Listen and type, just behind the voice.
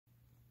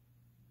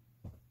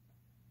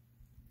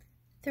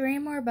3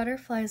 more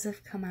butterflies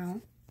have come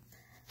out.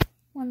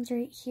 One's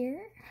right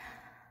here.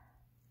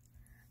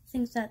 I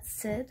think that's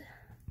Sid.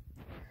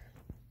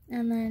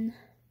 And then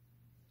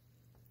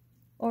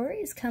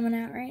Ori's coming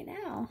out right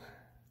now.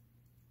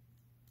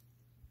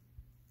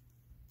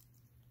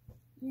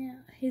 Yeah,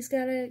 he's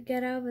got to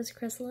get out of his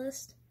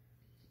chrysalis.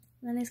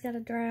 And then he's got to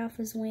dry off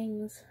his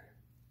wings.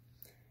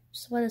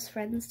 Just what his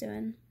friend's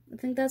doing. I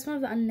think that's one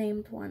of the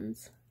unnamed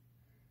ones.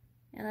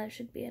 Yeah, that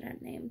should be an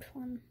unnamed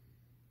one.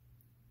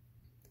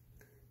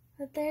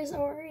 But there's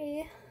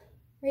Ori.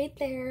 Right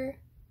there.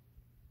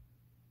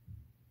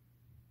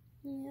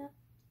 Yeah.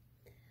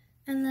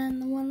 And then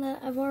the one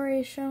that I've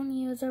already shown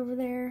you is over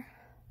there.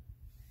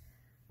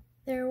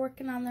 They're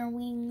working on their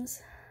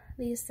wings.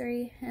 These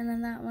 3. And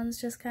then that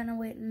one's just kind of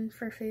waiting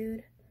for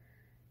food.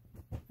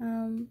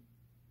 And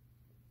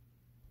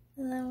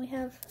then we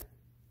have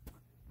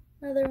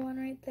another one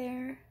right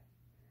there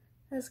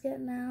that's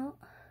getting out.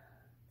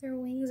 Their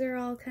wings are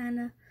all kind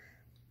of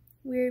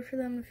weird for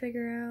them to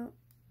figure out.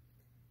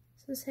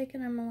 So it's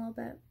taking them a little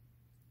bit.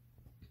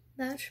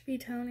 That should be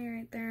Tony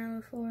right there on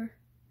the floor.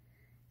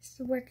 He's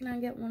still working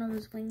on getting one of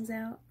his wings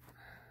out,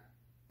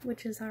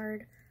 which is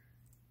hard.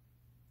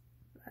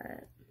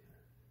 But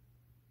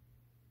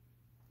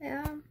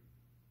yeah,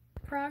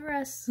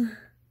 progress.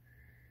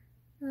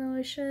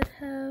 We should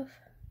have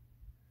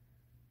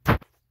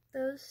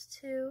those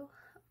 2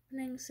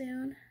 opening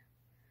soon.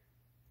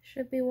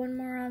 Should be one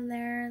more on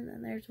there, and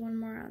then there's one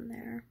more on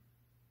there.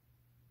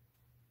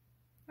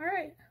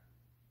 Alright.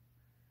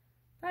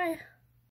 Bye.